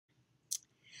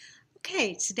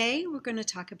Okay, today we're going to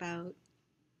talk about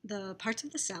the parts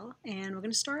of the cell, and we're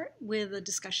going to start with a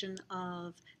discussion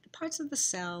of the parts of the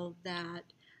cell that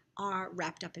are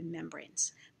wrapped up in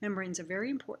membranes. Membranes are very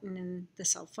important in the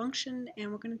cell function,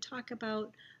 and we're going to talk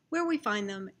about where we find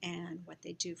them and what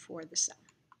they do for the cell.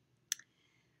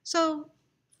 So,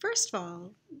 first of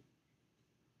all,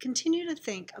 continue to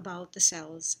think about the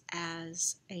cells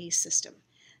as a system.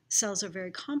 Cells are a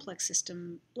very complex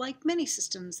system. Like many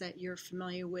systems that you're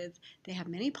familiar with, they have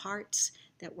many parts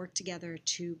that work together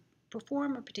to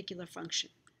perform a particular function.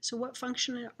 So what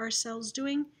function are cells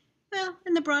doing? Well,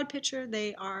 in the broad picture,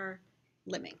 they are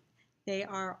living. They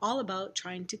are all about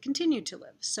trying to continue to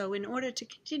live. So in order to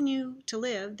continue to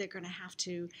live, they're going to have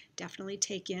to definitely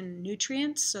take in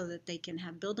nutrients so that they can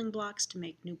have building blocks to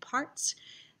make new parts.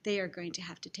 They are going to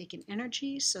have to take in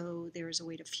energy, so there is a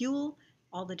way to fuel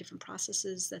all the different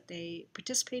processes that they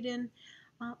participate in.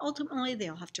 Ultimately,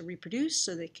 they'll have to reproduce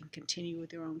so they can continue with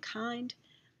their own kind.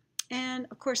 And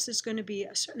of course, there's going to be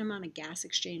a certain amount of gas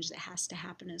exchange that has to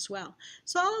happen as well.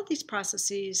 So all of these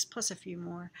processes, plus a few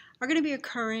more, are going to be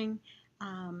occurring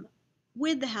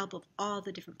with the help of all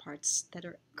the different parts that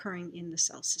are occurring in the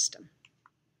cell system.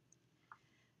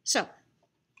 So,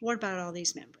 what about all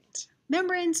these membranes?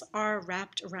 Membranes are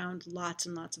wrapped around lots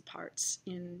and lots of parts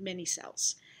in many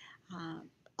cells.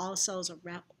 All cells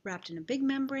are wrapped in a big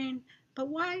membrane, but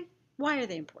why are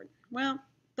they important? Well,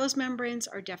 those membranes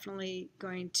are definitely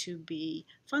going to be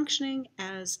functioning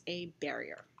as a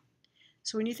barrier.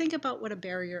 So when you think about what a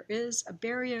barrier is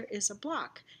a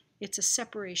block. It's a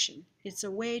separation. It's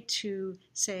a way to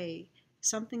say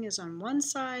something is on one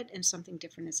side and something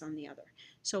different is on the other.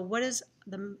 So what is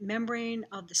the membrane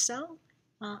of the cell?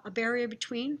 A barrier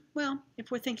between? Well,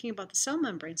 if we're thinking about the cell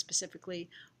membrane specifically,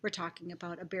 we're talking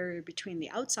about a barrier between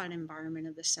the outside environment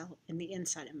of the cell and the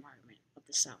inside environment of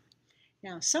the cell.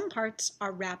 Now, some parts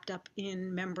are wrapped up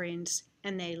in membranes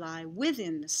and they lie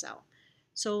within the cell.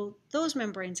 So those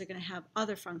membranes are going to have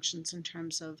other functions in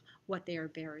terms of what they are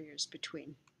barriers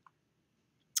between.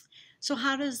 So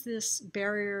how does this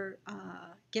barrier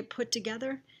get put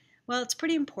together? Well, it's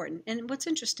pretty important. And what's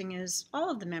interesting is all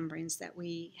of the membranes that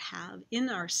we have in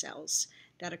our cells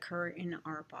that occur in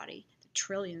our body, the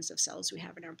trillions of cells we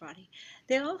have in our body,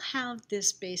 they all have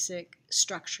this basic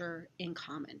structure in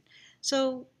common.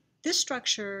 So this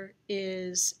structure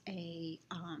is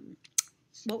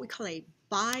what we call a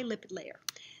bilipid layer.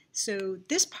 So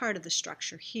this part of the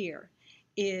structure here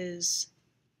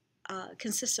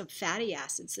consists of fatty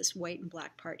acids, this white and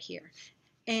black part here.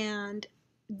 And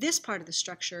this part of the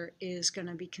structure is going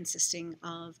to be consisting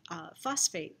of a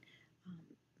phosphate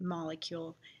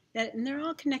molecule, and they're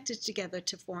all connected together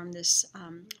to form this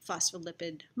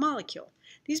phospholipid molecule.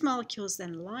 These molecules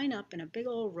then line up in a big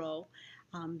old row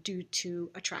due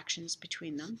to attractions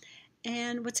between them.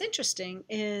 And what's interesting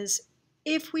is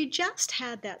if we just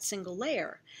had that single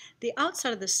layer, the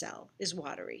outside of the cell is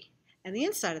watery and the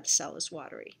inside of the cell is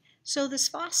watery. So this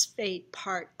phosphate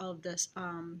part of this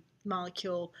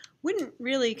molecule wouldn't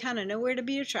really kind of know where to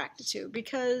be attracted to,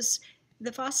 because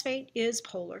the phosphate is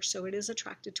polar, so it is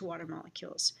attracted to water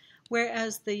molecules.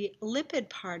 Whereas the lipid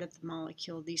part of the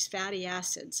molecule, these fatty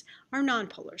acids, are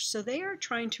nonpolar, so they are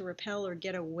trying to repel or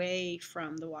get away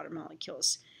from the water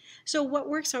molecules. So what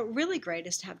works out really great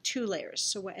is to have two layers.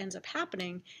 So what ends up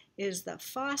happening is the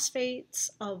phosphates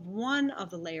of one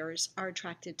of the layers are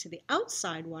attracted to the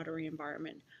outside watery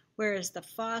environment, whereas the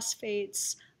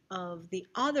phosphates of the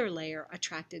other layer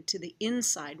attracted to the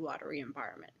inside watery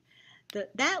environment.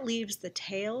 That leaves the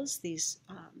tails, these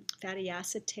fatty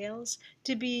acid tails,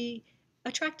 to be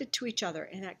attracted to each other,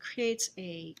 and that creates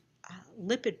a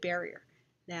lipid barrier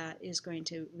that is going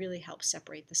to really help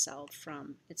separate the cell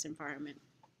from its environment.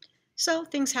 So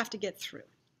things have to get through.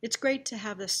 It's great to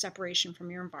have this separation from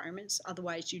your environments,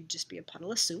 otherwise you'd just be a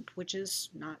puddle of soup, which is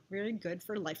not really good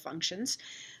for life functions.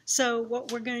 So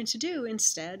what we're going to do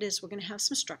instead is we're going to have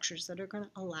some structures that are going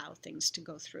to allow things to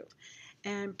go through.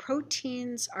 And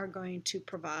proteins are going to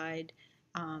provide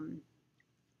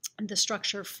the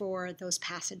structure for those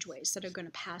passageways that are going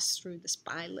to pass through this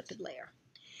bilipid layer.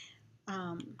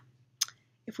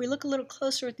 If we look a little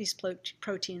closer at these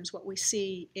proteins, what we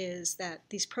see is that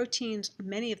these proteins,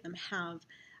 many of them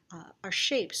are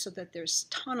shaped so that there's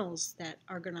tunnels that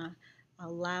are going to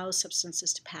allow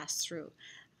substances to pass through.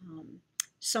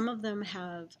 Some of them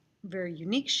have very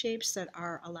unique shapes that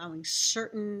are allowing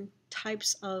certain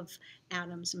types of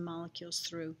atoms and molecules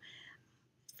through.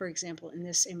 For example, in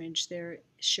this image there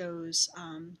shows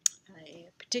a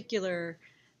particular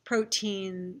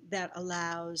protein that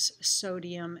allows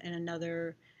sodium and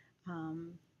another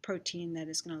protein that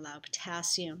is going to allow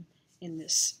potassium in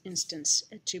this instance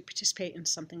to participate in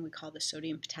something we call the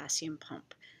sodium-potassium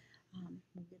pump.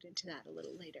 We'll get into that a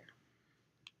little later.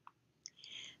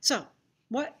 So,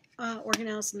 what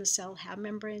organelles in the cell have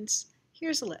membranes?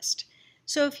 Here's a list.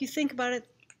 So if you think about it,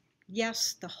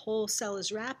 yes, the whole cell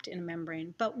is wrapped in a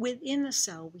membrane, but within the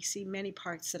cell we see many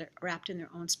parts that are wrapped in their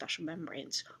own special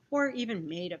membranes, or even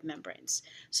made of membranes.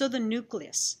 So the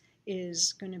nucleus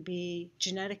is going to be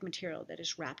genetic material that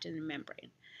is wrapped in a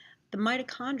membrane. The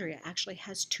mitochondria actually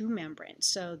has two membranes.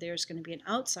 So there's going to be an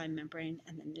outside membrane,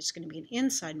 and then there's going to be an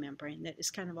inside membrane that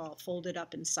is kind of all folded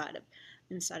up inside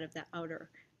of that outer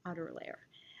layer.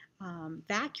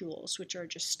 Vacuoles, which are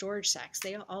just storage sacs,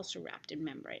 they are also wrapped in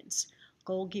membranes.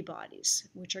 Golgi bodies,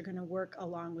 which are going to work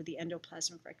along with the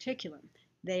endoplasmic reticulum,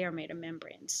 they are made of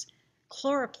membranes.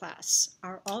 Chloroplasts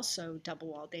are also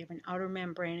double-walled. They have an outer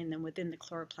membrane, and then within the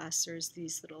chloroplasts there's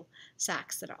these little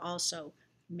sacs that are also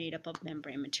made up of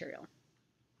membrane material.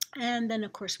 And then,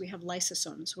 of course, we have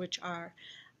lysosomes, which are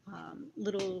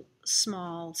little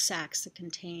small sacs that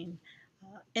contain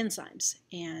enzymes,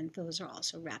 and those are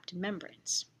also wrapped in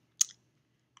membranes.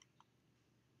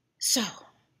 So,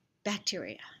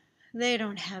 bacteria. They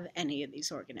don't have any of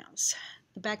these organelles.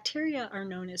 The bacteria are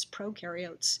known as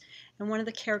prokaryotes, and one of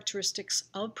the characteristics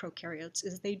of prokaryotes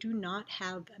is they do not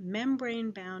have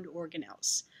membrane-bound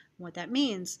organelles. What that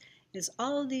means is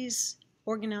all of these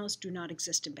organelles do not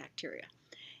exist in bacteria.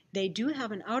 They do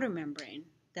have an outer membrane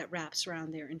that wraps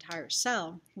around their entire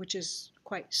cell, which is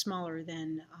quite smaller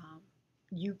than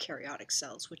eukaryotic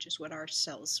cells, which is what our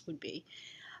cells would be.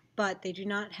 But they do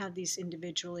not have these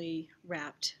individually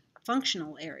wrapped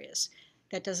functional areas.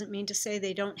 That doesn't mean to say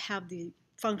they don't have the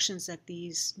functions that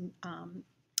these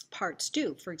parts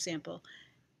do. For example,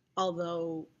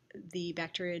 although the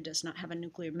bacteria does not have a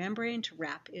nuclear membrane to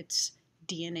wrap its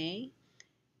DNA,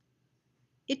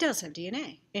 it does have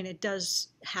DNA, and it does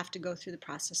have to go through the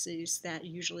processes that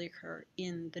usually occur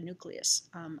in the nucleus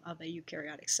of a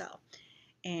eukaryotic cell.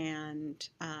 And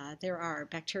there are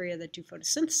bacteria that do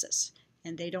photosynthesis,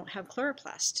 and they don't have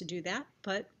chloroplasts to do that,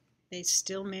 but they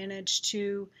still manage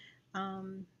to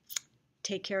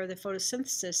take care of the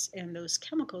photosynthesis, and those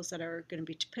chemicals that are going to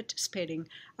be participating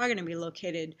are going to be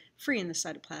located free in the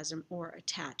cytoplasm or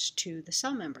attached to the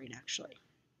cell membrane, actually.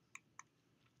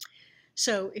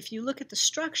 So if you look at the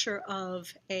structure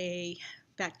of a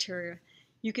bacteria,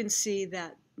 you can see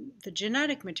that the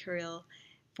genetic material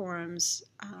forms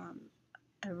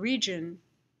a region,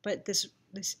 but this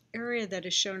area that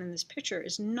is shown in this picture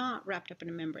is not wrapped up in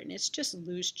a membrane. It's just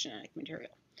loose genetic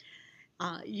material.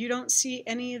 You don't see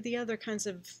any of the other kinds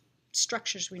of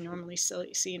structures we normally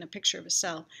see in a picture of a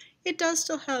cell. It does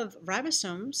still have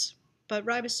ribosomes, but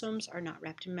ribosomes are not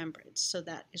wrapped in membranes, so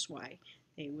that is why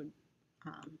they would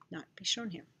not be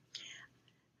shown here.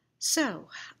 So,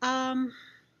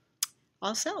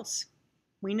 all cells,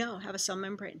 we know, have a cell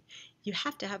membrane. You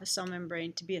have to have a cell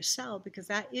membrane to be a cell because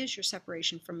that is your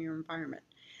separation from your environment.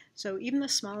 So even the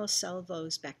smallest cell of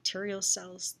those bacterial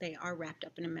cells, they are wrapped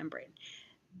up in a membrane.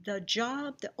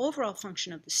 The overall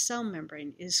function of the cell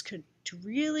membrane is to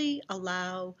really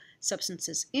allow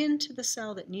substances into the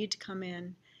cell that need to come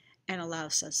in, and allow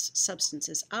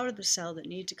substances out of the cell that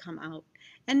need to come out,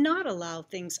 and not allow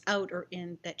things out or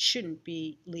in that shouldn't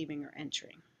be leaving or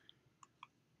entering.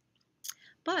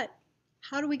 But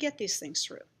how do we get these things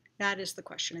through? That is the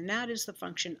question, and that is the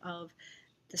function of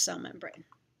the cell membrane.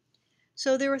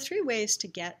 So there are three ways to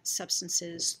get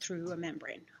substances through a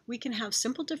membrane. We can have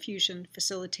simple diffusion,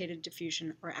 facilitated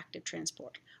diffusion, or active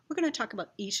transport. We're going to talk about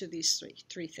each of these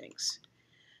three things.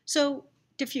 So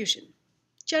diffusion.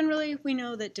 Generally, we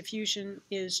know that diffusion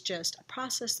is just a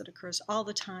process that occurs all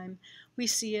the time. We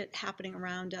see it happening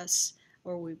around us,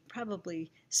 or we probably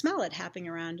smell it happening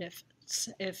around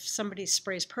if somebody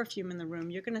sprays perfume in the room.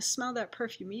 You're going to smell that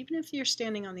perfume even if you're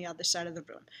standing on the other side of the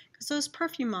room, because those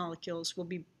perfume molecules will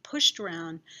be pushed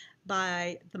around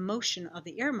by the motion of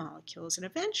the air molecules, and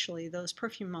eventually those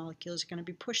perfume molecules are going to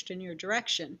be pushed in your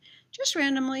direction, just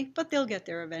randomly, but they'll get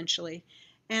there eventually.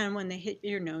 And when they hit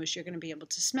your nose, you're going to be able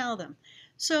to smell them.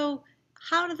 So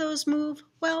how do those move?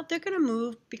 Well, they're going to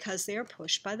move because they are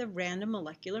pushed by the random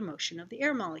molecular motion of the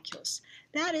air molecules.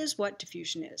 That is what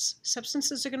diffusion is.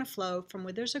 Substances are going to flow from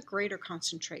where there's a greater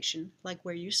concentration, like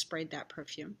where you sprayed that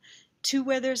perfume, to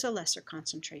where there's a lesser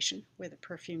concentration, where the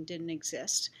perfume didn't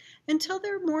exist, until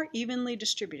they're more evenly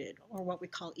distributed, or what we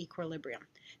call equilibrium.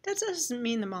 That doesn't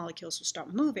mean the molecules will stop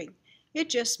moving. It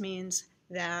just means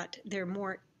that they're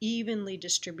more evenly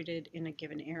distributed in a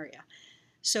given area.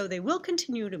 So they will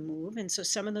continue to move, and so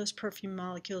some of those perfume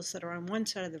molecules that are on one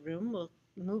side of the room will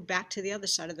move back to the other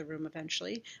side of the room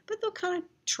eventually, but they'll kind of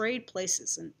trade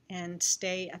places and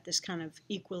stay at this kind of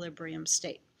equilibrium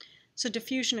state. So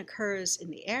diffusion occurs in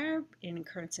the air, it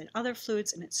occurs in other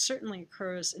fluids, and it certainly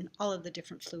occurs in all of the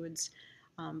different fluids,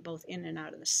 both in and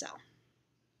out of the cell.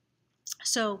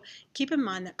 So keep in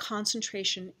mind that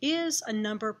concentration is a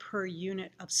number per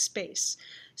unit of space.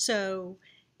 So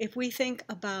if we think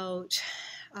about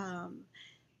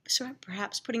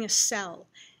perhaps putting a cell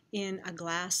in a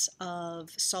glass of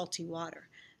salty water.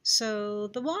 So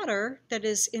the water that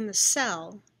is in the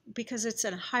cell, because it's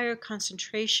at a higher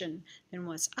concentration than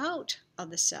what's out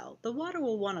of the cell, the water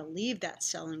will want to leave that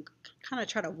cell and kind of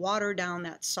try to water down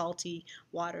that salty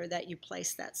water that you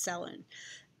place that cell in.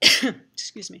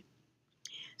 Excuse me.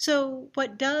 So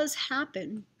what does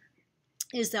happen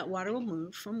is that water will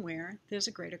move from where there's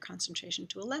a greater concentration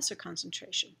to a lesser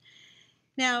concentration.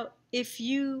 Now, if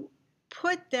you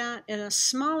put that in a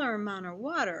smaller amount of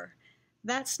water,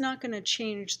 that's not going to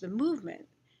change the movement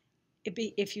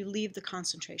if you leave the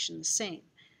concentration the same.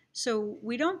 So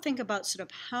we don't think about sort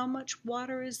of how much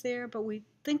water is there, but we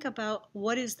think about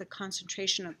what is the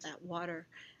concentration of that water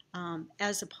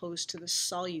as opposed to the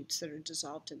solutes that are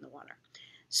dissolved in the water.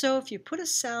 So if you put a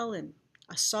cell in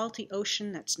a salty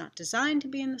ocean that's not designed to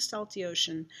be in the salty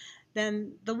ocean,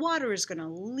 then the water is going to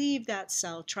leave that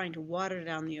cell trying to water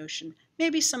down the ocean.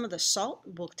 Maybe some of the salt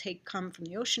will come from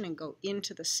the ocean and go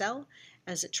into the cell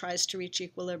as it tries to reach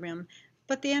equilibrium,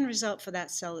 but the end result for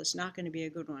that cell is not going to be a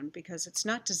good one because it's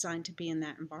not designed to be in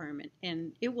that environment,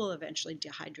 and it will eventually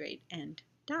dehydrate and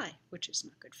die, which is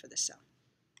not good for the cell.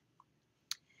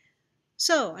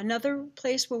 So another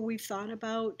place where we've thought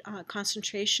about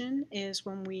concentration is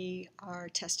when we are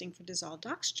testing for dissolved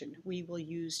oxygen. We will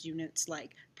use units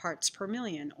like parts per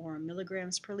million or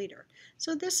milligrams per liter.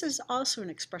 So this is also an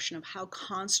expression of how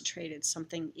concentrated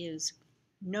something is.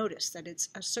 Notice that it's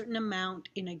a certain amount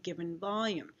in a given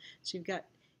volume. So you've got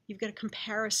a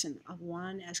comparison of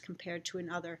one as compared to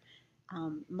another,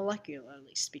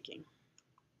 molecularly speaking.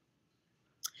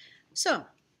 So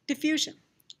diffusion.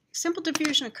 Simple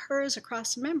diffusion occurs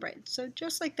across the membrane. So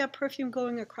just like that perfume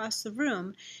going across the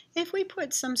room, if we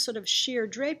put some sort of sheer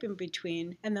drape in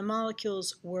between and the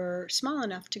molecules were small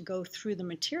enough to go through the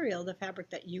material, the fabric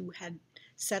that you had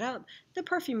set up, the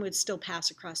perfume would still pass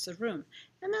across the room.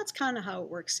 And that's kind of how it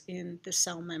works in the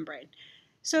cell membrane.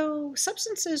 So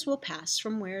substances will pass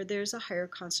from where there's a higher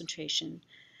concentration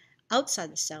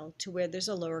outside the cell to where there's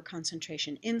a lower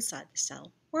concentration inside the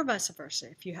cell, or vice versa.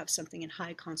 If you have something in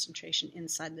high concentration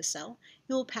inside the cell,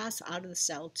 it will pass out of the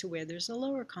cell to where there's a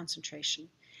lower concentration.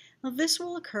 Now this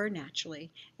will occur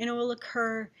naturally, and it will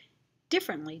occur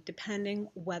differently depending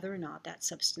whether or not that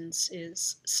substance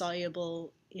is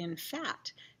soluble in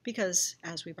fat, because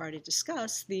as we've already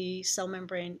discussed, the cell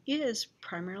membrane is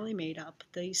primarily made up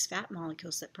of these fat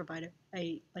molecules that provide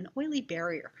an oily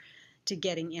barrier to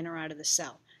getting in or out of the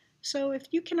cell. So if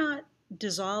you cannot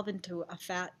dissolve into a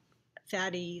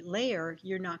fatty layer,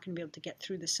 you're not going to be able to get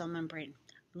through the cell membrane,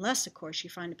 unless, of course,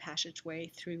 you find a passageway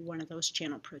through one of those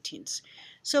channel proteins.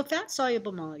 So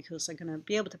fat-soluble molecules are going to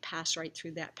be able to pass right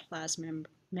through that plasma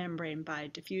membrane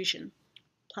by diffusion.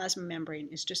 Plasma membrane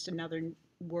is just another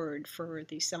word for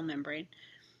the cell membrane.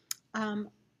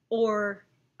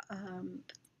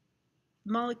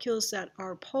 Molecules that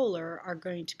are polar are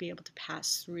going to be able to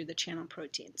pass through the channel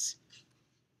proteins.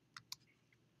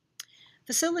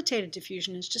 Facilitated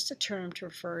diffusion is just a term to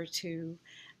refer to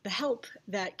the help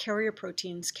that carrier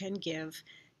proteins can give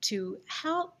to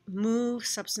help move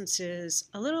substances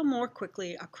a little more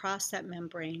quickly across that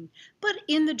membrane, but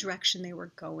in the direction they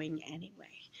were going anyway.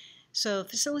 So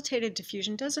facilitated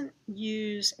diffusion doesn't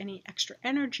use any extra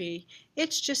energy,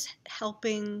 it's just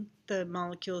helping the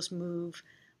molecules move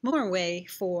more way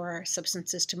for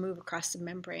substances to move across the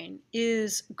membrane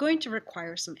is going to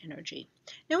require some energy.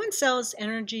 Now in cells,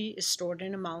 energy is stored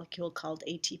in a molecule called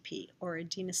ATP, or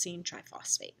adenosine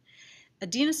triphosphate.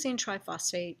 Adenosine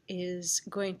triphosphate is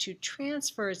going to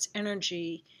transfer its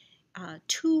energy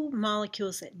to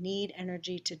molecules that need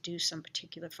energy to do some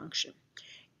particular function.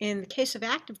 In the case of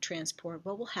active transport,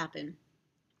 what will happen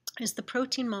is the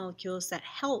protein molecules that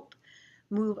help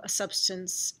move a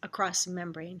substance across the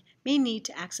membrane may need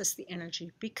to access the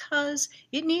energy because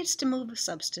it needs to move a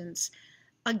substance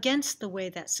against the way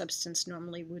that substance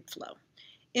normally would flow.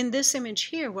 In this image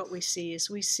here, what we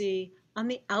see on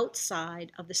the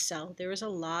outside of the cell, there is a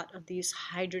lot of these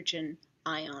hydrogen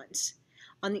ions.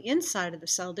 On the inside of the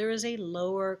cell, there is a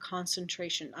lower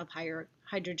concentration of higher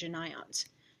hydrogen ions.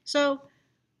 So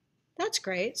that's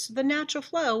great. So the natural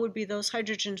flow would be those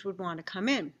hydrogens would want to come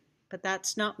in. But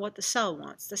that's not what the cell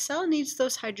wants. The cell needs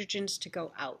those hydrogens to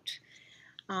go out.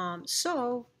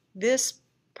 So this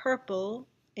purple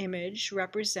image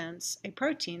represents a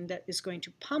protein that is going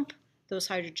to pump those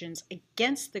hydrogens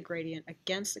against the gradient,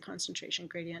 against the concentration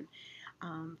gradient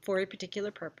for a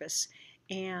particular purpose.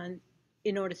 And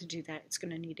in order to do that, it's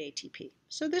going to need ATP.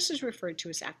 So this is referred to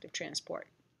as active transport.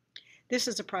 This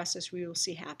is a process we will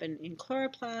see happen in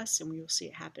chloroplasts, and we will see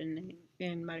it happen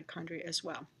in mitochondria as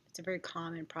well. It's a very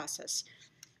common process.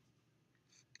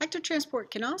 Active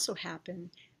transport can also happen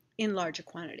in larger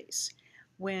quantities.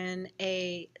 When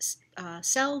a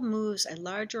cell moves a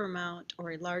larger amount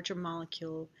or a larger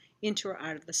molecule into or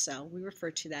out of the cell, we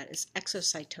refer to that as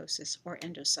exocytosis or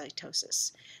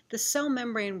endocytosis. The cell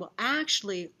membrane will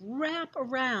actually wrap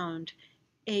around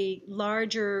a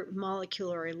larger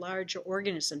molecule or a larger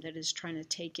organism that is trying to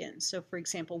take in. So for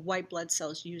example, white blood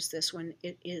cells use this when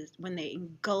they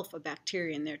engulf a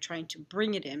bacteria and they're trying to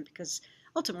bring it in, because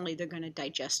ultimately they're going to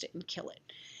digest it and kill it.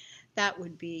 That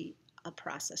would be a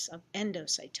process of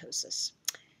endocytosis.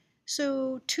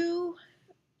 So two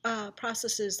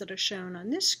processes that are shown on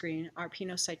this screen are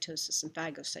pinocytosis and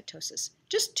phagocytosis,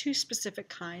 just two specific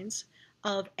kinds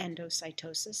of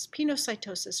endocytosis.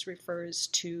 Pinocytosis refers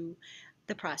to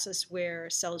the process where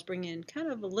cells bring in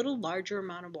kind of a little larger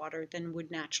amount of water than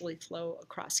would naturally flow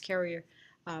across carrier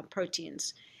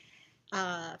proteins.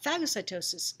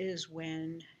 Phagocytosis is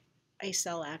when a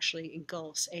cell actually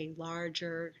engulfs a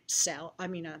larger cell,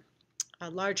 a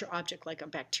larger object like a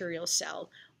bacterial cell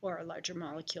or a larger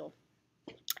molecule,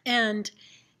 and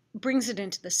brings it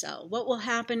into the cell. What will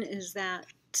happen is that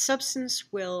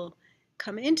substance will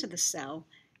come into the cell.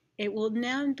 It will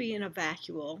now be in a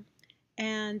vacuole,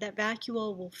 and that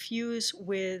vacuole will fuse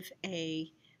with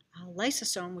a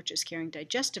lysosome, which is carrying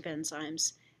digestive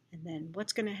enzymes. And then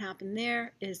what's going to happen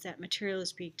there is that material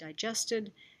is being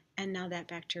digested, and now that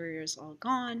bacteria is all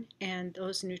gone, and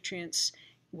those nutrients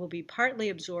will be partly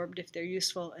absorbed if they're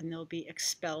useful, and they'll be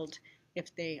expelled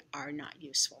if they are not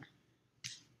useful.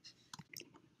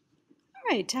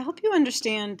 All right, to help you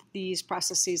understand these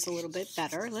processes a little bit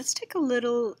better, let's take a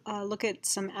little look at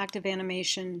some active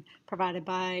animation provided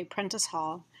by Prentice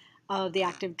Hall of the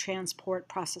active transport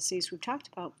processes we've talked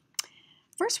about.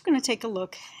 First, we're going to take a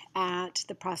look at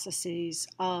the processes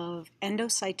of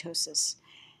endocytosis.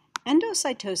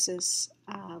 Endocytosis,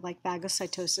 like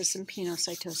phagocytosis and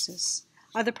pinocytosis,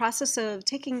 are the process of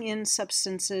taking in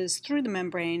substances through the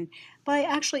membrane by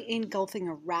actually engulfing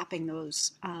or wrapping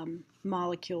those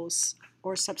molecules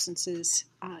or substances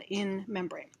in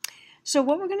membrane. So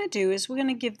what we're going to do is we're going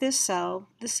to give this cell,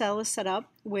 the cell is set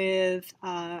up with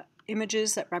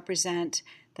images that represent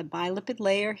the bilipid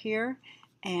layer here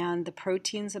and the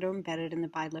proteins that are embedded in the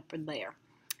bilipid layer.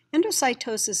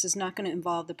 Endocytosis is not going to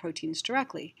involve the proteins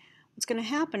directly. What's going to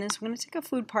happen is we're going to take a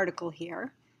food particle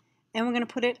here and we're going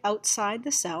to put it outside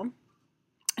the cell,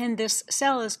 and this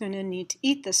cell is going to need to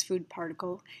eat this food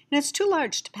particle, and it's too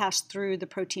large to pass through the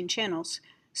protein channels,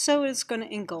 so it's going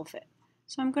to engulf it.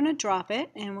 So I'm going to drop it,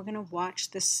 and we're going to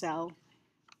watch this cell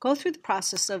go through the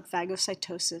process of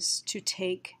phagocytosis to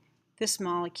take this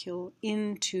molecule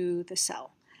into the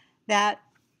cell. That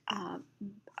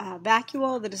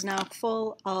vacuole that is now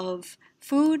full of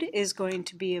food is going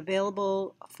to be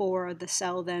available for the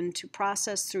cell then to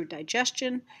process through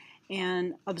digestion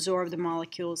and absorb the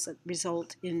molecules that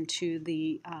result into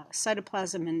the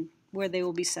cytoplasm, and where they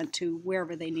will be sent to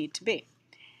wherever they need to be.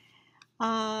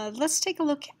 Let's take a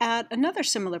look at another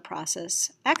similar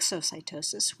process,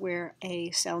 exocytosis, where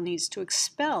a cell needs to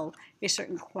expel a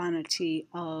certain quantity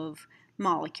of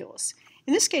molecules.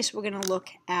 In this case, we're going to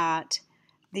look at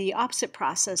the opposite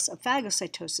process of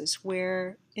phagocytosis,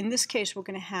 where in this case we're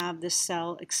going to have this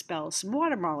cell expel some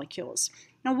water molecules.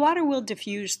 Now, water will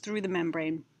diffuse through the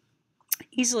membrane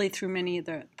easily through many of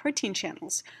the protein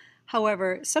channels.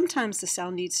 However, sometimes the cell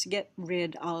needs to get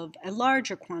rid of a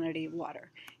larger quantity of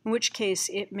water, in which case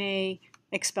it may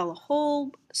expel a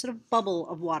whole sort of bubble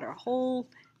of water, a whole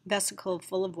vesicle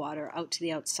full of water out to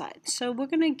the outside. So we're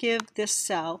going to give this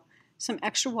cell some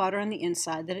extra water on the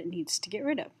inside that it needs to get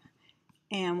rid of.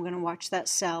 And we're going to watch that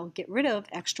cell get rid of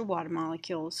extra water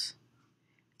molecules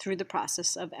through the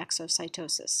process of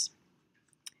exocytosis.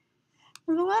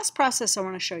 And the last process I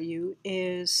want to show you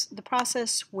is the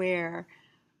process where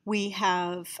we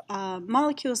have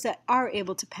molecules that are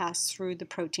able to pass through the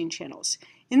protein channels.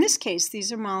 In this case,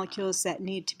 these are molecules that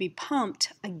need to be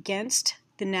pumped against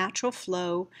the natural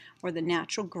flow or the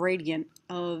natural gradient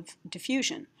of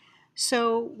diffusion.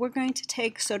 So we're going to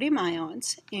take sodium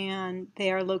ions, and they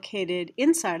are located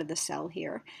inside of the cell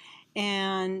here,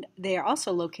 and they are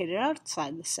also located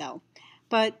outside the cell.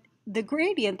 But the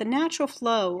gradient, the natural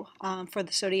flow for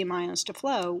the sodium ions to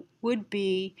flow would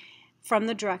be from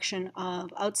the direction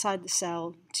of outside the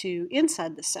cell to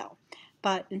inside the cell.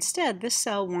 but instead this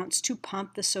cell wants to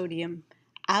pump the sodium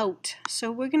out.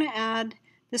 So we're going to add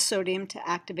the sodium to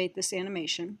activate this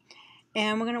animation,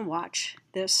 and we're going to watch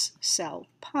this cell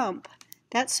pump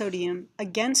that sodium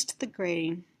against the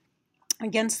gradient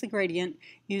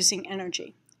using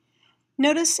energy.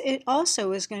 Notice it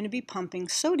also is going to be pumping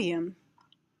sodium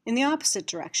in the opposite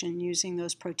direction using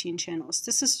those protein channels.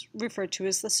 This is referred to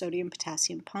as the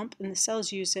sodium-potassium pump, and the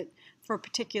cells use it for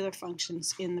particular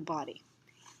functions in the body.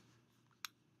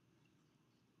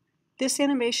 This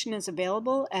animation is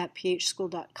available at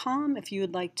phschool.com if you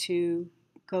would like to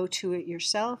go to it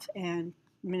yourself and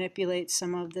manipulate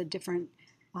some of the different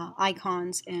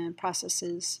icons and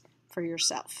processes for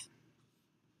yourself.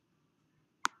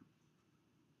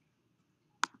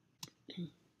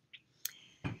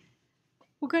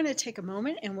 We're going to take a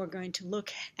moment and we're going to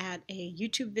look at a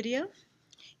YouTube video,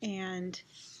 and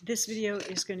this video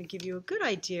is going to give you a good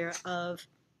idea of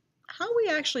how we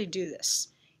actually do this.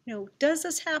 Does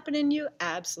this happen in you?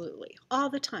 Absolutely, all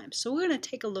the time. So we're going to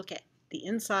take a look at the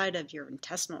inside of your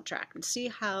intestinal tract and see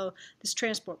how this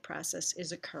transport process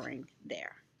is occurring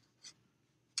there.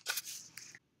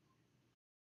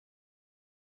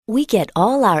 We get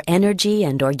all our energy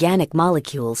and organic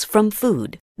molecules from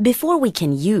food. Before we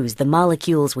can use the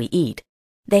molecules we eat,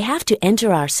 they have to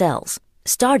enter our cells,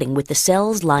 starting with the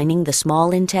cells lining the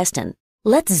small intestine.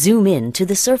 Let's zoom in to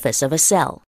the surface of a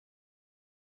cell.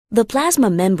 The plasma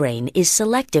membrane is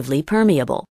selectively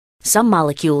permeable. Some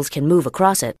molecules can move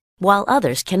across it, while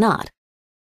others cannot.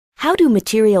 How do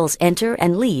materials enter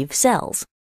and leave cells?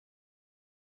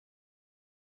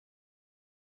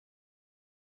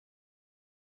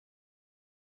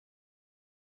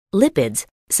 Lipids,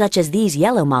 such as these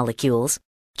yellow molecules,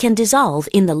 can dissolve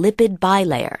in the lipid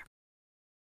bilayer.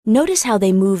 Notice how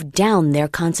they move down their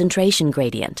concentration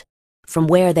gradient, from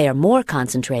where they are more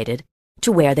concentrated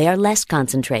to where they are less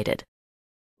concentrated.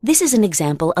 This is an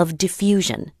example of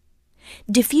diffusion.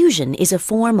 Diffusion is a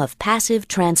form of passive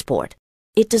transport.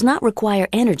 It does not require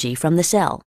energy from the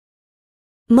cell.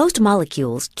 Most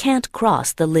molecules can't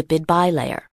cross the lipid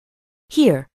bilayer.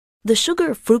 Here, the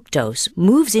sugar fructose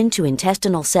moves into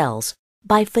intestinal cells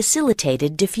by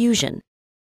facilitated diffusion,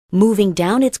 moving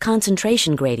down its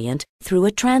concentration gradient through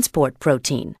a transport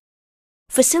protein.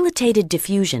 Facilitated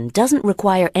diffusion doesn't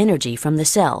require energy from the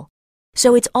cell,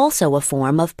 so it's also a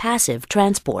form of passive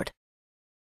transport.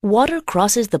 Water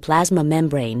crosses the plasma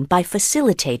membrane by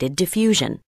facilitated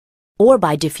diffusion, or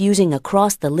by diffusing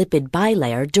across the lipid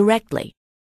bilayer directly.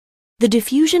 The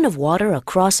diffusion of water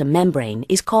across a membrane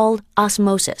is called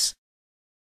osmosis.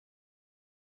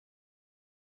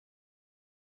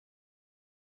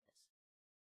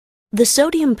 The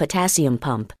sodium-potassium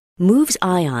pump moves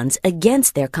ions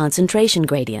against their concentration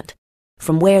gradient,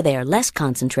 from where they are less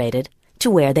concentrated to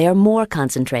where they are more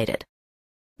concentrated.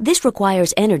 This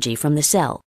requires energy from the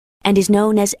cell and is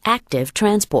known as active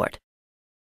transport.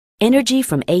 Energy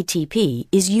from ATP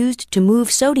is used to move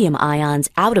sodium ions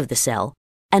out of the cell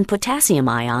and potassium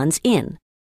ions in.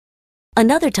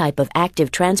 Another type of active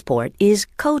transport is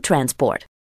co-transport.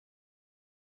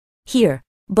 Here,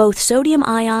 both sodium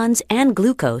ions and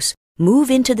glucose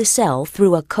move into the cell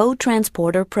through a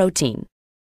co-transporter protein.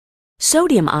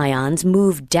 Sodium ions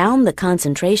move down the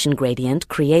concentration gradient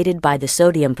created by the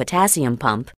sodium-potassium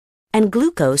pump, and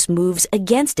glucose moves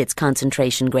against its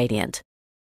concentration gradient.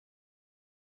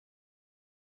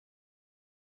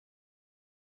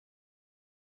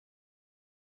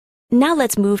 Now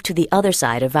let's move to the other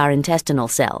side of our intestinal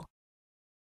cell.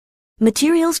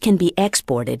 Materials can be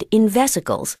exported in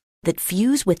vesicles that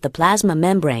fuse with the plasma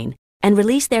membrane and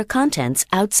release their contents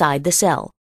outside the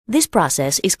cell. This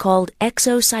process is called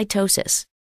exocytosis.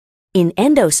 In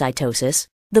endocytosis,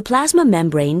 the plasma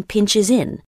membrane pinches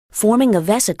in, forming a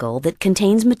vesicle that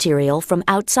contains material from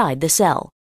outside the cell.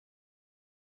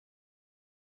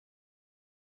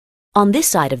 On this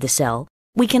side of the cell,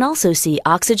 we can also see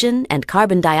oxygen and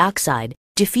carbon dioxide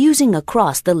diffusing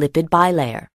across the lipid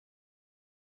bilayer.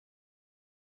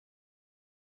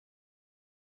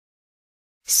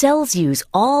 Cells use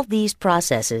all these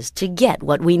processes to get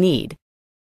what we need.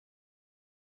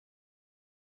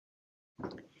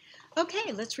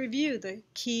 Okay, let's review the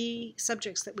key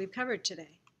subjects that we've covered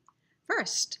today.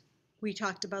 First, we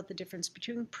talked about the difference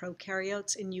between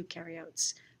prokaryotes and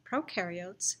eukaryotes.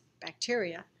 Prokaryotes,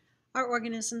 bacteria, are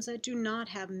organisms that do not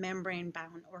have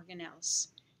membrane-bound organelles.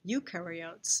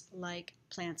 Eukaryotes, like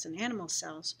plants and animal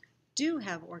cells, do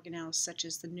have organelles such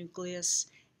as the nucleus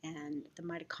and the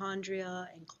mitochondria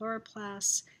and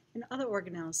chloroplasts and other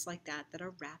organelles like that that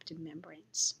are wrapped in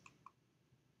membranes.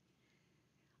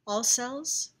 All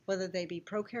cells, whether they be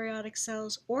prokaryotic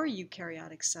cells or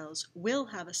eukaryotic cells, will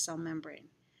have a cell membrane.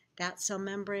 That cell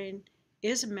membrane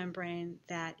is a membrane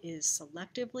that is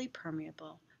selectively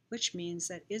permeable, which means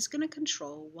that it's going to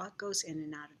control what goes in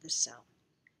and out of the cell.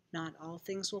 Not all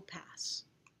things will pass.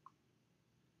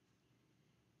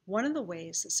 One of the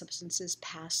ways that substances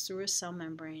pass through a cell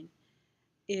membrane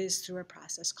is through a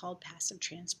process called passive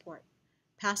transport.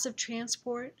 Passive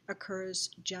transport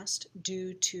occurs just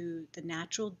due to the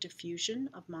natural diffusion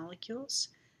of molecules.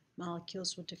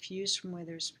 Molecules will diffuse from where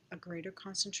there's a greater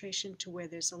concentration to where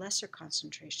there's a lesser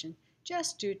concentration,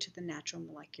 just due to the natural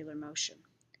molecular motion.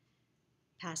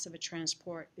 Passive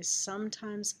transport is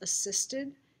sometimes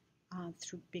assisted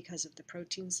because of the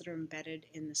proteins that are embedded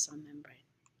in the cell membrane.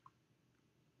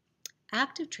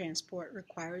 Active transport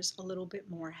requires a little bit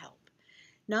more help.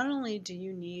 Not only do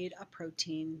you need a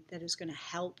protein that is going to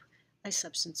help a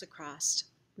substance across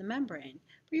the membrane,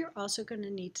 but you're also going to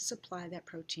need to supply that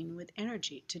protein with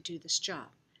energy to do this job.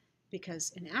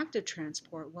 Because in active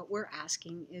transport, what we're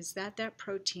asking is that that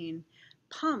protein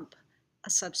pump a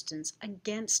substance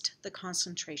against the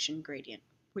concentration gradient,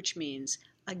 which means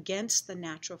against the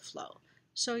natural flow.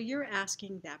 So you're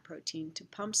asking that protein to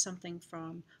pump something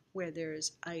from where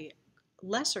there's a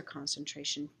lesser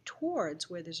concentration towards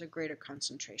where there's a greater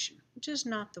concentration, which is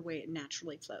not the way it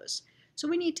naturally flows. So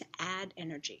we need to add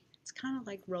energy. It's kind of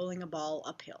like rolling a ball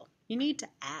uphill. You need to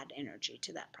add energy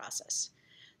to that process.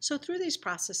 So through these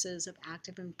processes of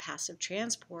active and passive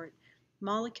transport,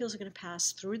 molecules are going to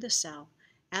pass through the cell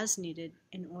as needed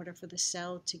in order for the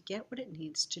cell to get what it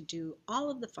needs to do all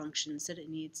of the functions that it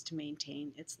needs to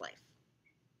maintain its life.